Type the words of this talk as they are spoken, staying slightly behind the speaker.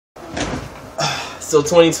Still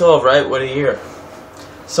 2012, right? What a year.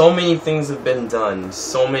 So many things have been done.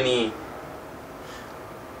 So many...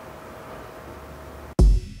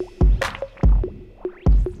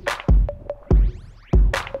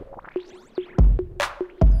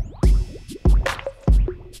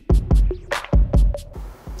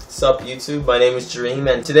 What's up, YouTube? My name is Jareem,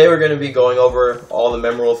 and today we're going to be going over all the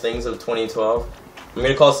memorable things of 2012. I'm going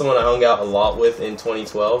to call someone I hung out a lot with in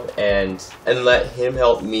 2012 and let him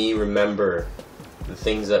help me remember the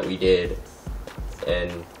things that we did,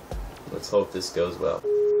 and let's hope this goes well.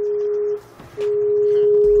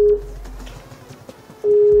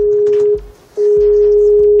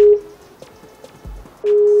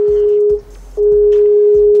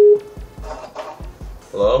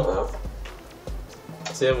 Hello? Hello?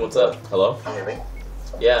 Tim, what's up? Hello? Can you hear me?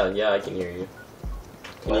 Yeah, I can hear you.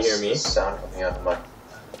 Can you hear me? Sound coming out of my...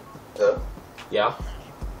 Hello? Yeah?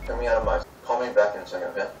 Coming out of my... Call me back in a second,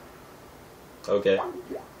 okay? Okay.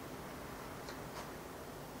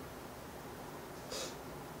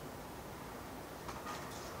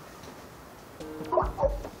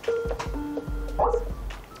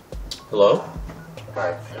 Hello?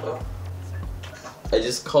 Hi, hello? I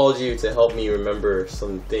just called you to help me remember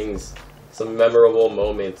some things, some memorable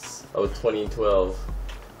moments of 2012.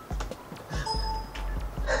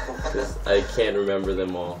 Because I can't remember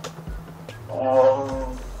them all.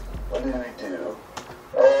 What did we do?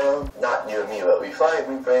 Not you and me, but we fight,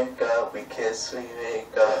 we break up, we kiss, we make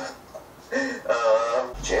up.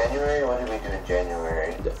 January? What did we do in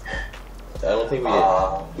January? I don't think we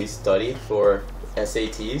did. We studied for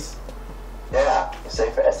SATs. Yeah, you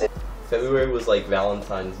studied for SAT. February was like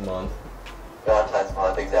Valentine's month. Valentine's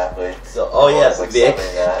month, exactly. So, oh yeah, Like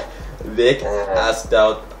Vic asked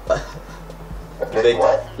out. Vic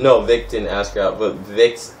what? No, Vic didn't ask her out, but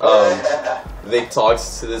Vic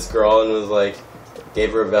talks to this girl and was like,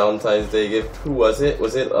 gave her a Valentine's Day gift. Who was it?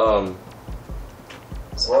 Was it It's one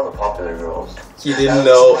of the popular girls. He didn't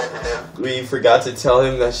know. We forgot to tell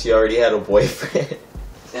him that she already had a boyfriend.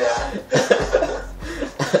 Yeah.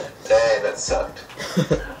 Dang, that sucked.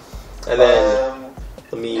 And then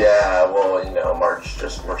yeah, well, you know, March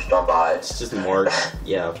just marched on by. It's just March.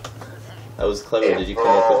 Yeah. That was clever. April. Did you come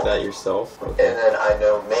up with that yourself? Okay. And then I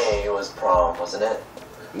know May was prom, wasn't it?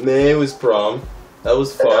 May was prom. That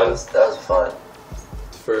was fun. That was fun.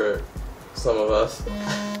 For some of us.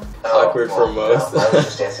 Oh, Awkward for most. No, I was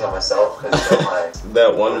just dancing on myself because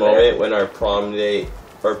that one moment when our prom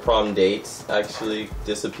dates actually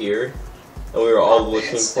disappeared, and we were all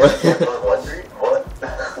looking for what?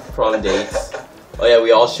 Prom dates. Oh yeah,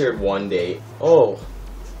 we all shared one date. Oh,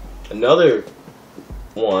 another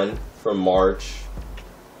one from March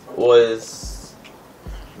was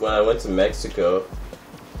when I went to Mexico,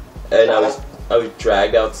 and I was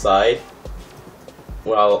dragged outside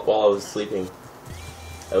while I was sleeping.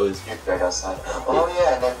 You're dragged outside. Oh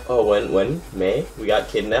yeah. And then, oh, when May we got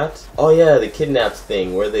kidnapped. Oh yeah, the kidnapped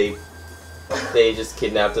thing where they just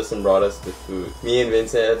kidnapped us and brought us the food. Me and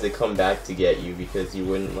Vincent had to come back to get you because you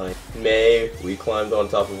wouldn't like. May, we climbed on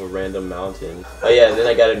top of a random mountain. Oh yeah, and then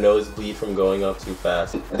I got a nosebleed from going up too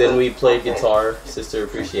fast. Then we played guitar, Sister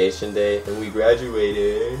Appreciation Day, and we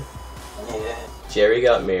graduated. Yeah. Jerry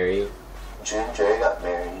got married. Jerry got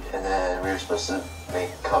married, and then we were supposed to make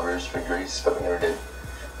covers for Grease, but we never did.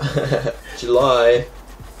 July,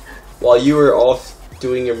 while you were off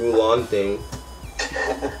doing your Mulan thing,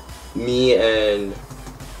 me and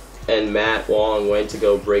Matt Wong went to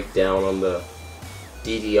go break down on the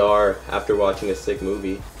DDR after watching a sick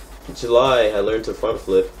movie. In July, I learned to front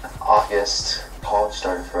flip. August, college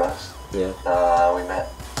started for us. Yeah. We met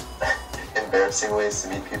embarrassing ways to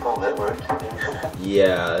meet people. That worked.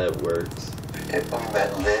 Yeah, that worked. We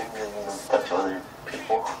met Lynn and a bunch of other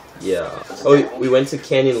people. Yeah. Oh, we went to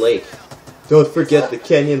Canyon Lake. Don't forget the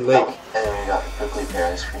Canyon Lake. Oh, and then we got prickly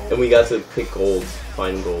pear ice cream. And we got to pick gold.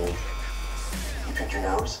 Find gold. You picked your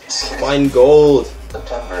nose? Find gold!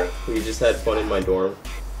 September. We just had fun in my dorm.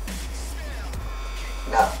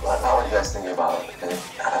 Not what you guys thinking about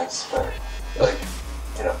ice, but like,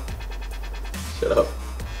 you know. Shut up.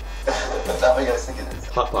 Not what you guys think it is.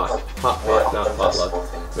 Hot pot. Hot pot, not potluck.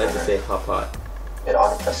 Meant to say hot pot. At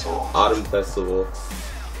Autumn Festival. Autumn Festival.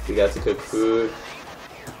 We got to cook food.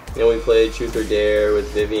 Then we played Truth or Dare with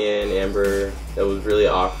Vivian, Amber. That was really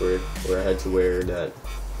awkward, where I had to wear that.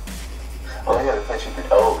 Oh yeah, we played Truth or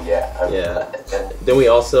Dare. Oh yeah. Yeah. Then we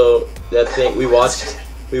also, that thing, we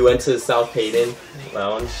went to South Payton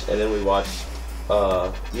Lounge, and then we watched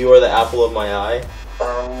You Are the Apple of My Eye.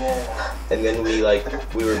 Oh yeah. And then we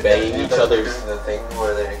were banging each other's. The thing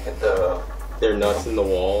where they get their nuts in the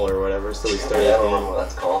wall or whatever, so we started. I don't remember what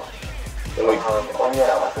that's called. And we, oh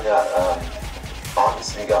yeah, I forgot.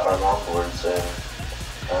 So we got our longboards and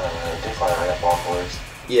Dick and I got longboards.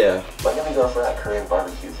 Yeah. When did we go for that Korean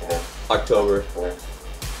barbecue thing? October. Oh,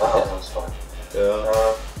 that was fun.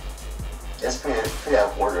 Yeah. It's pretty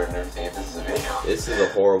out of order and everything. If this is a video. This is a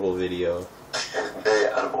horrible video. Very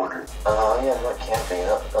out of order. Yeah, we went camping.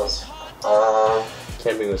 That was.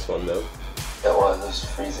 Camping was fun though. It was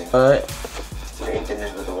freezing. Alright. We ate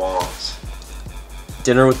dinner with the Wongs.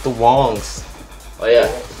 Dinner with the Wongs. Oh yeah.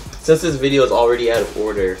 Since this video is already out of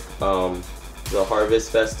order, the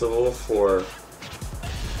Harvest Festival for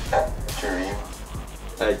At Dream.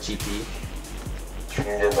 at GP.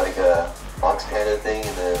 Dream did like a Fox Panda thing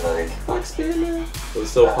and then like. Fox Panda. It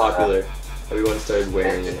was so popular. Everyone started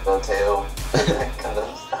wearing it. Tail. Kind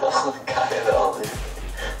of guy and all dude.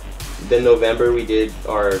 Then November we did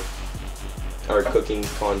our cooking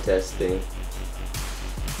contest thing.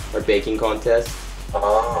 Our baking contest.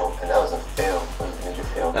 Oh, and that was a fail. That was a major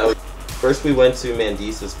fail. First we went to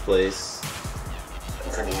Mandisa's place.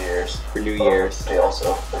 For New Year's. For New Year's. They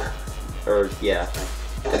also. Or, yeah.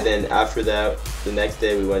 And then after that, the next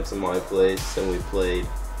day we went to my place and we played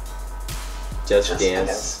Just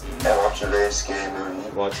Dance. And watched a very scary movie.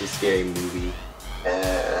 Watched a scary movie.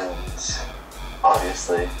 And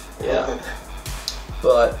obviously. Yeah.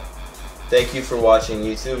 But thank you for watching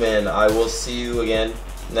YouTube, and I will see you again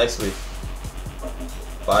next week.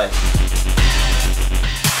 Bye.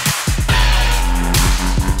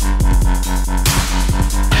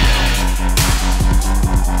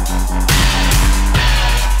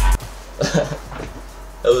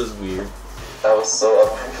 That was weird. That was so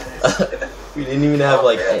awkward. We didn't even have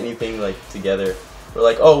like anything like together. We're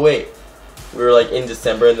like, oh wait, we were like in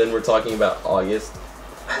December, and then we're talking about August,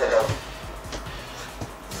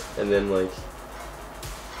 and then like,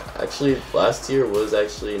 actually last year was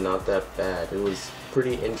actually not that bad. It was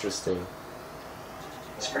pretty interesting.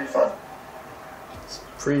 It's pretty fun. It's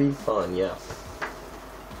pretty fun, yeah.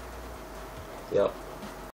 Yep.